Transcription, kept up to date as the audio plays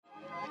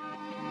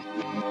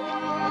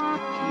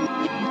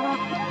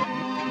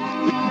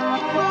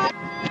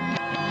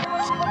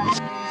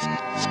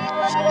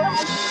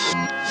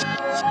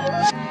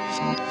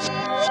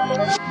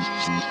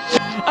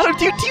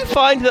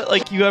find that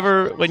like you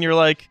ever when you're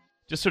like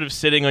just sort of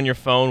sitting on your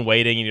phone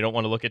waiting and you don't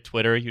want to look at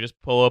Twitter, you just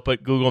pull up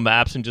at Google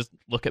Maps and just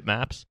look at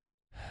maps?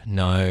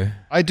 No.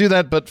 I do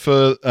that, but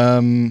for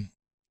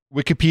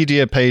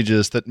Wikipedia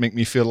pages that make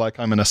me feel like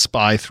I'm in a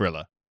spy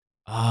thriller.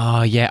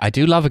 Oh, yeah, I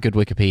do love a good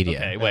Wikipedia.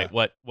 Okay, wait,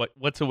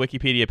 what's a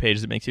Wikipedia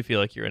page that makes you feel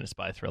like you're in a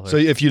spy thriller? So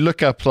if you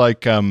look up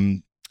like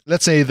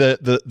let's say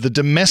the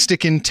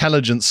domestic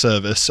intelligence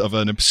service of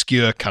an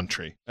obscure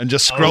country and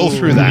just scroll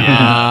through that.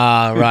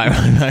 Ah, right.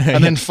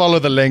 And then follow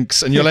the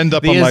links and you'll end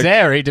up the on like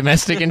Azeri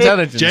domestic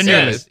intelligence.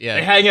 Genuinely. Service. Yeah.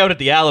 They hang out at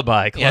the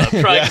Alibi Club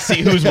trying to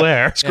see who's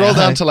where. scroll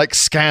down to like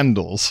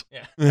scandals.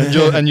 Yeah.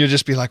 And you'll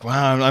just be like,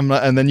 wow, I'm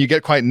not, and then you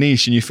get quite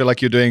niche and you feel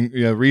like you're doing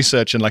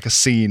research in like a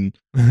scene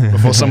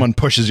before someone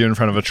pushes you in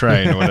front of a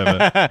train or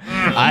whatever.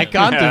 I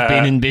can't have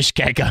been in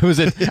Bishkek. I was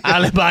at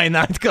Alibi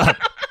nightclub.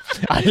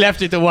 I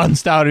left it a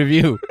 1-star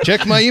review.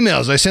 Check my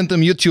emails. I sent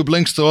them YouTube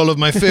links to all of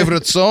my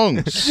favorite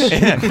songs.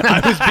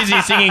 I was busy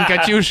singing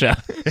Katyusha.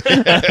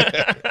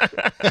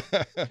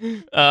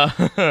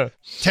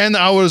 10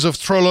 hours of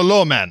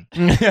Trollolo, man.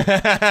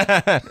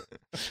 Yeah,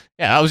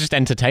 that was just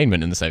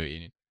entertainment in the Soviet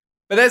Union.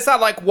 But there's that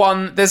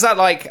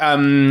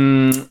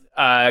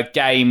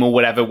game or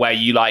whatever where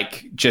you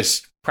like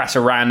just press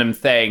a random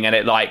thing and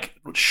it like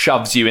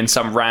shoves you in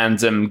some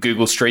random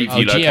Google Street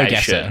View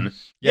location. GeoGuessr.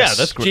 Yeah,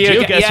 that's great.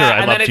 GeoGuessr,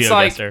 I love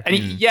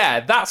GeoGuessr.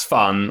 Yeah, that's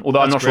fun. Although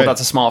I'm not sure if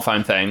that's a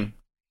smartphone thing.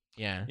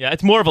 Yeah. Yeah,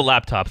 it's more of a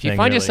laptop If thing. you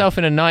find really. yourself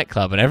in a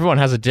nightclub and everyone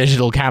has a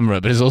digital camera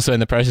but is also in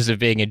the process of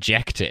being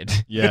ejected,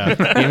 Yeah.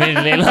 you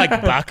immediately like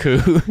Baku.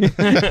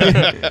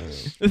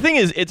 The thing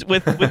is, it's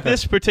with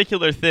this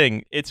particular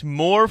thing, it's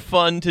more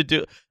fun to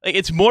do. Like,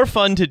 it's more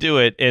fun to do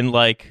it in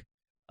like,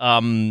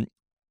 in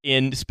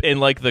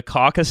like the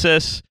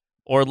Caucasus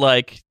or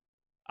like,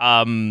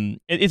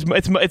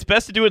 it's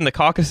best to do it in the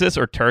Caucasus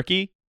or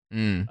Turkey.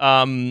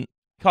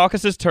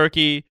 Caucasus,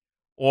 Turkey,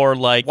 or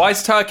like. Why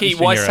is Turkey so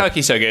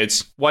good?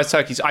 Why is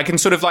Turkey? I can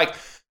sort of like.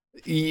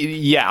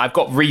 Yeah, I've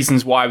got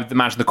reasons why I would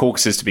imagine the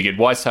Caucasus to be good.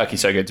 Why is Turkey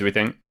so good? Do we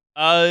think?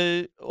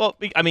 Well,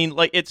 I mean,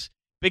 like it's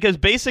because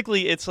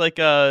basically it's like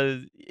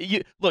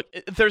look,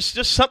 there's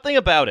just something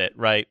about it,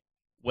 right?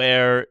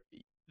 Where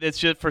it's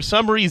just for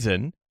some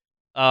reason,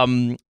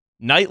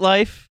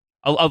 nightlife,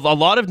 a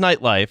lot of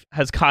nightlife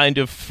has kind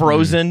of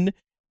frozen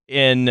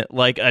in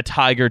like a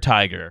tiger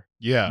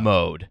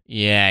mode.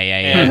 Yeah.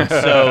 And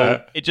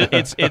so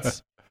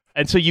it's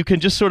and so you can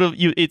just sort of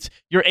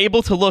you're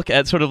able to look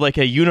at sort of like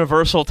a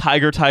universal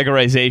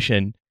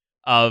tigerization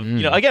of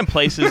again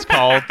places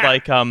called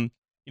like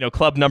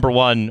Club Number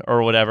 1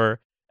 or whatever,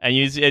 and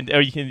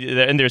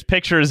and there's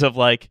pictures of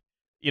like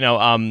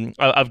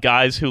of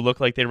guys who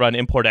look like they run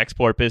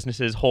import-export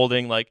businesses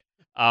holding like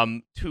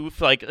two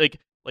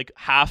like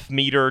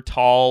half-meter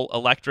tall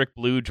electric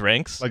blue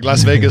drinks, Like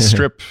Las Vegas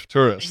Strip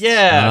tourists.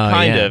 Yeah,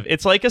 kind of.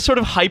 It's like a sort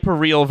of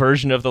hyper-real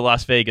version of the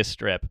Las Vegas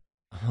Strip.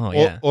 Oh,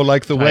 yeah. Or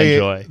like the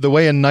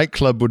way a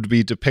nightclub would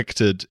be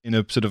depicted in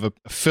a sort of a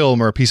film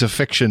or a piece of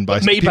fiction by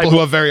people who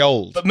are very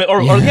old.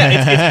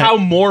 It's how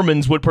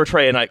Mormons would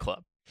portray a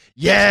nightclub.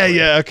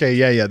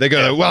 Okay. They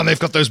go, well, they've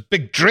got those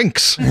big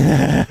drinks.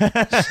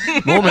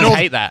 Mormons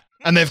hate that.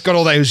 And they've got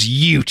all those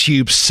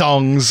YouTube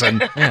songs and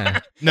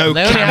no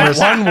they only cameras.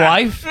 have one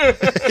wife.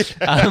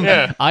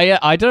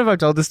 I don't know if I've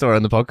told this story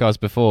on the podcast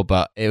before,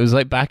 but it was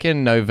like back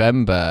in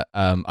November.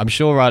 I'm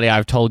sure, Riley,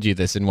 I've told you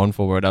this in one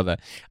form or another.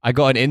 I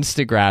got an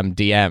Instagram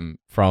DM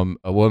from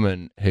a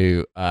woman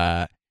who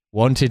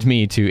wanted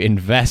me to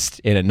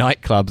invest in a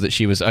nightclub that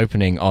she was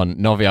opening on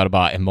Novy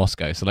Arbat in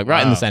Moscow. So like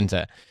right in the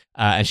center.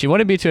 And she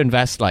wanted me to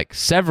invest like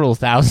several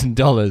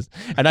 $1,000s.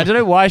 And I don't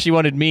know why she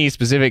wanted me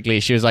specifically.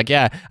 She was like,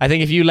 yeah, I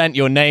think if you lent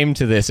your name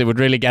to this, it would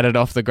really get it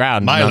off the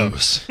ground.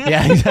 Milos.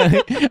 Yeah,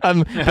 exactly.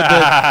 But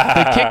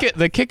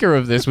the kicker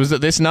of this was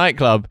that this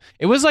nightclub,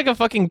 it was like a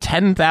fucking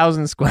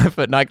 10,000 square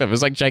foot nightclub. It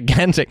was like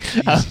gigantic.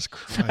 Jesus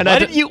Christ. And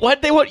why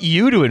did they want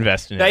you to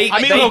invest in it?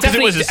 Because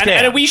it was a scam.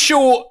 And are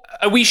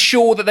we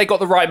sure that they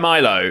got the right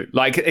Milo?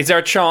 Like, is there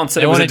a chance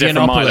that it was a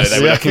different Milo they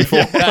were looking for?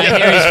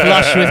 Here he's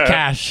flush with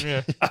cash.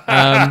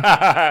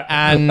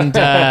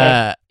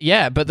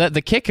 But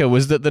the kicker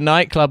was that the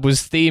nightclub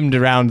was themed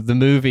around the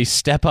movie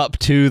Step Up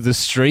to the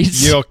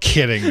Streets. You're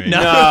kidding me.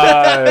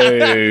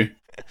 No.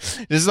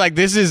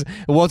 This is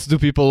what do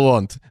people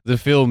want? The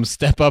film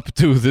Step Up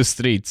to the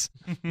Streets.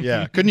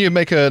 Yeah. Couldn't you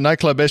make a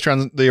nightclub based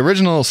around the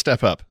original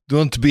Step Up?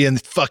 Don't be a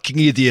fucking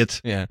idiot.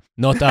 Yeah.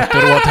 Not after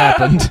what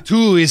happened.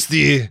 2 is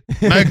the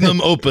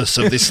magnum opus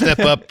of the Step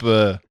Up.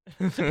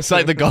 It's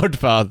like The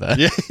Godfather.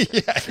 Yeah.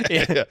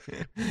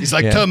 He's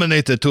like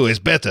Terminator 2 is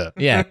better.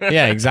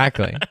 Yeah,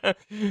 exactly. To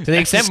the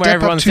extent Step where Up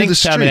everyone to the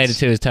thinks Terminator Streets.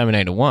 2 is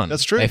Terminator 1.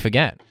 That's true. They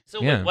forget.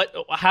 So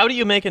how do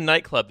you make a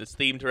nightclub that's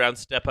themed around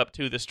Step Up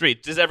to the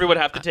Street? Does everyone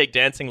have to take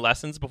dancing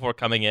lessons before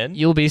coming in?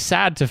 You'll be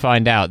sad to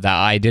find out that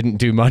I didn't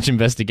do much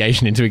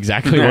investigation into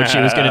exactly what she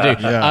was going to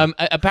do. Yeah.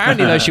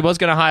 Apparently, though, she was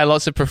going to hire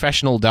lots of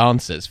professional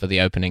dancers for the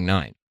opening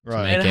night.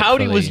 Right. And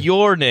how was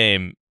your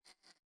name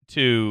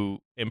to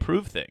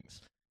improve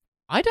things?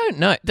 I don't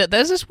know.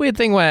 There's this weird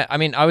thing where, I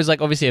mean, I was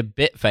like obviously a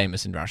bit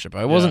famous in Russia, but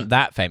I wasn't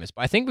that famous.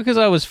 But I think because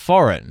I was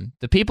foreign,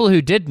 the people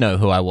who did know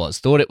who I was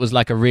thought it was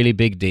like a really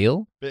big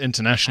deal. Bit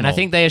international. And I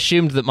think they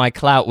assumed that my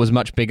clout was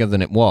much bigger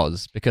than it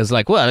was because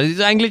like, well, this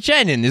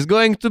Anglicanin is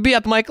going to be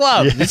at my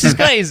club. Yeah. This is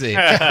crazy.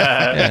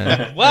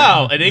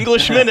 Wow, an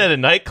Englishman at a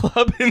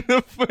nightclub in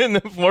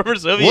the former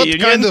Soviet Union?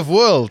 What kind of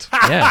world?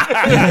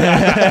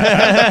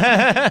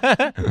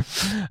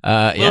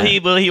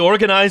 Will he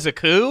organize a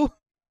coup?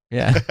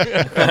 Yeah.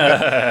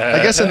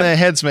 I guess in their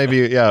heads,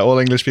 maybe, all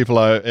English people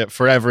are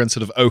forever in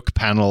sort of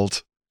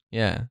oak-paneled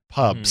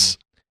pubs.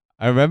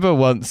 I remember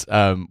once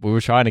we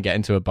were trying to get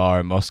into a bar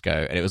in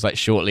Moscow, and it was like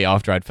shortly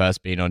after I'd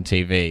first been on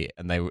TV,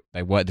 and they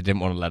didn't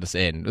want to let us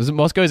in.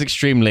 Moscow is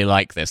extremely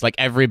like this. Like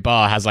every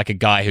bar has like a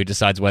guy who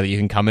decides whether you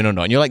can come in or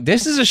not. And you're like,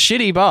 this is a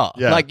shitty bar.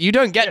 Yeah. Like you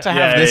don't get to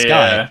have this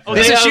guy. Oh,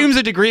 this assumes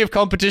a degree of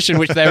competition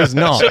which there is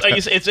not. So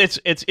it's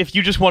if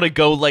you just want to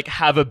go like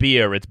have a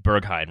beer, it's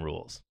Berghain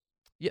rules.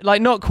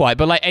 Like not quite,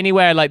 but like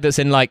anywhere like that's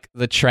in like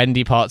the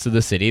trendy parts of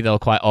the city, they'll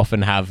quite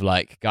often have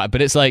like guy.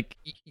 But it's like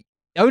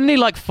only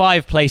like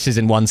 5 places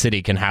in one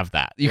city can have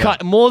that. You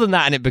can't more than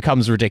that, and it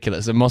becomes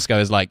ridiculous. And Moscow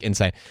is like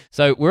insane.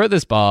 So we're at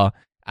this bar,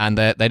 and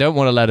they don't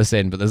want to let us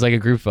in, but there's like a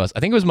group of us. I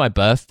think it was my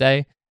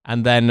birthday,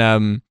 and then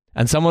one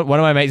of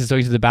my mates is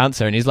talking to the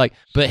bouncer, and he's like,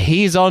 "But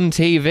he's on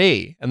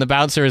TV," and the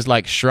bouncer is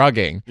like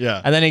shrugging.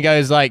 Yeah, and then he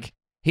goes like,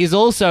 "He's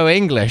also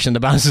English," and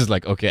the bouncer's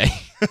like, "Okay."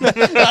 Like,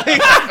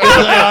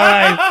 all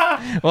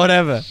right,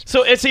 whatever.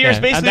 So you're basically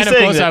saying, and then of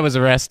course I was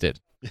arrested.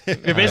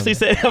 You're basically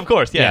saying, of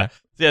course, yeah,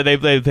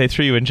 they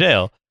threw you in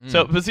jail.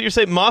 So you're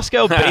saying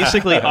Moscow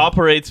basically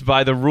operates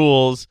by the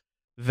rules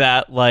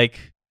that, like,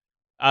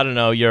 I don't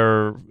know,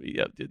 your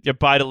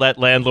buy-to-let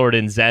landlord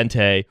in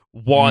Zante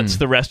wants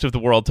the rest of the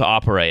world to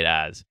operate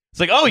as. It's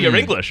like, oh, you're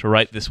English,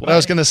 right this way. Well, I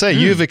was going to say,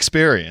 you've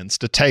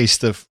experienced a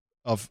taste of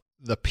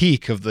the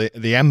peak of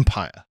the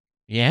empire.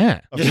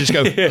 Yeah. You just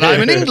go,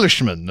 I'm an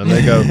Englishman. And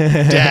they go,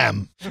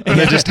 damn. And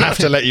they just have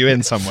to let you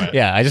in somewhere.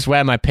 Yeah, I just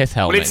wear my pith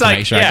helmet to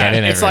make sure I get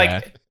in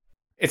everywhere.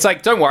 It's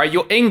like, don't worry,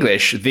 you're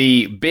English,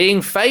 the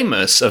being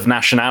famous of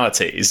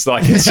nationalities.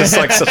 Like, it's just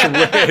like such a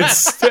weird...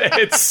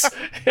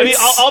 I mean,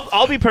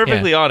 I'll be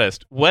perfectly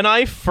honest. When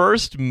I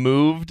first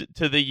moved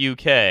to the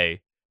UK,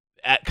 it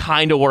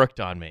kind of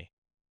worked on me.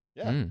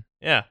 Yeah.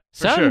 Yeah.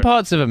 Certain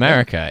parts of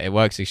America, it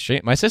works extreme.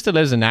 My sister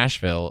lives in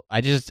Nashville.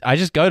 I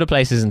just go to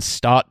places and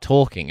start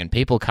talking, and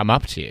people come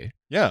up to you.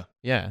 Yeah.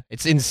 Yeah.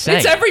 It's insane.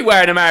 It's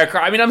everywhere in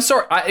America. I mean, I'm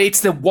sorry.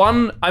 It's the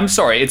one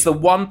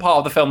part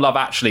of the film Love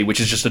Actually, which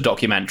is just a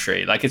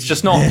documentary. Like, it's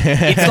just not,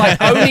 it's like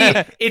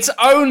it's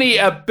only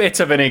a bit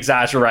of an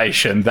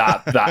exaggeration,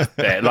 that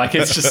bit. Like,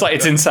 it's just like,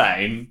 it's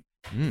insane.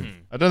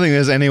 I don't think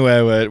there's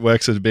anywhere where it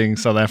works as being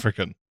South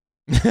African.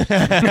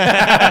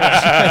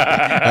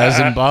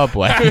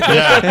 Zimbabwe.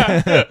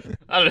 Yeah.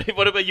 I don't know,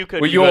 what about you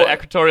could go to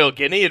Equatorial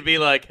Guinea and be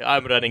like,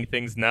 I'm running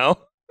things now?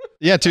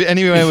 Yeah, to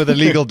anywhere with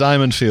illegal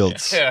diamond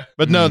fields. Yeah.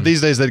 But no,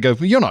 these days they'd go,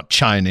 you're not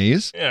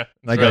Chinese. Yeah.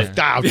 They go,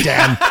 oh,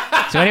 damn.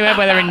 So anywhere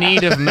where they're in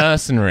need of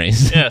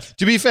mercenaries. Yes.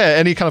 To be fair,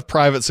 any kind of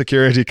private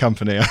security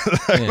company,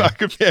 I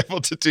could be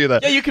able to do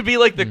that. Yeah, you could be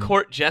like the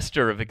court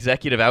jester of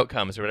executive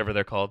outcomes or whatever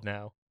they're called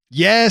now.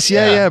 Yes,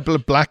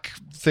 black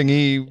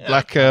thingy,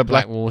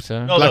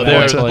 Blackwater.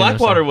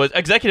 Blackwater was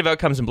executive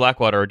outcomes and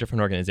Blackwater are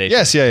different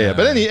organizations. Yes,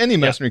 but any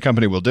mercenary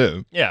company will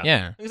do.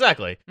 Yeah,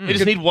 exactly. They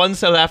just need one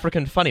South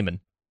African funnyman.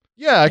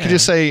 Yeah, I could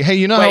just say, hey,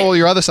 you know how all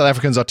your other South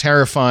Africans are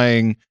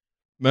terrifying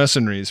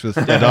mercenaries with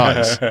dead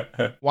eyes?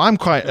 Well, I'm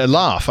quite a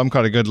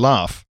good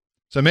laugh.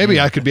 So maybe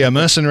I could be a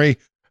mercenary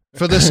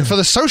for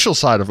the social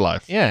side of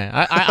life.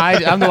 Yeah,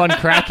 I'm the one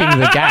cracking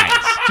the gags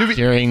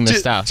during the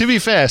stuff. To be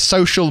fair,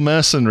 social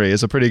mercenary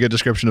is a pretty good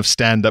description of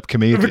stand-up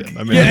comedian.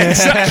 I mean,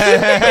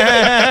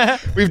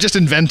 we've just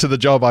invented the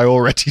job I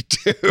already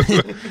do.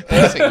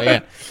 Basically,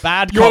 yeah.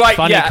 Bad cop, like,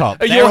 funny cop.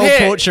 They're all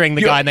torturing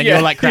the guy, and then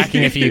you're like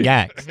cracking a few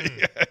gags.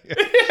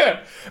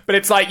 But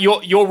it's like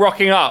you're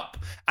rocking up,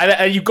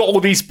 and you've got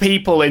all these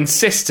people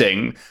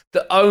insisting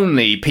that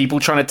only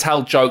people trying to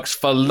tell jokes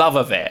for love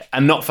of it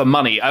and not for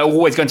money are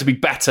always going to be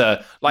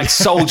better, like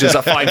soldiers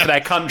that fight for their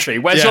country.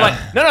 Whereas you're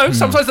like, no,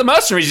 sometimes the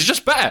mercenaries is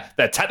just better.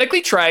 They're technically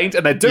trained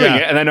and they're doing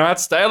it and they know how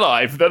to stay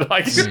alive. They're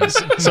like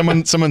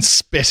someone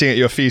spitting at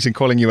your feet and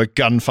calling you a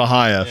gun for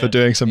hire for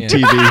doing some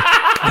TV.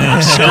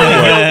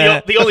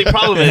 The only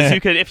problem is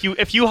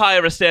if you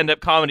hire a stand-up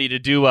comedy to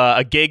do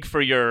a gig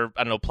for your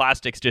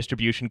plastics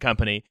distribution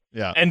company,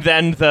 and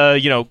then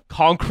the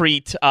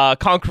concrete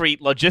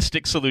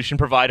logistics solution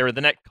provider in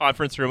the next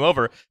conference room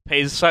over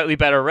pays a slightly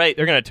better rate,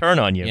 they're going to turn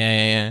on you.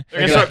 Yeah.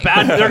 They're going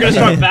to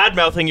start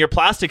bad-mouthing your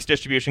plastics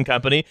distribution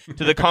company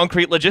to the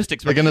concrete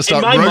logistics. They're going to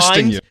start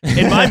roasting you.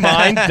 In my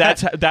mind,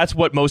 that's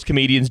what most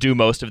comedians do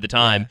most of the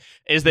time.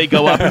 Is they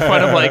go up in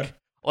front of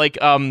like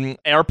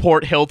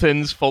airport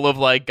Hiltons full of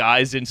like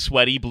guys in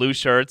sweaty blue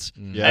shirts,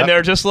 and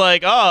they're just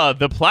like, oh,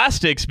 the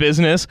plastics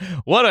business.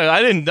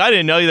 I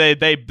didn't know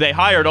they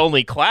hired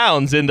only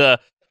clowns in the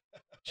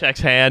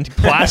checks hand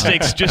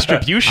plastics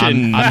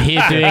distribution. I'm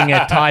here doing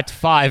a tight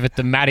 5 at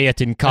the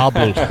Marriott in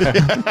Kabul.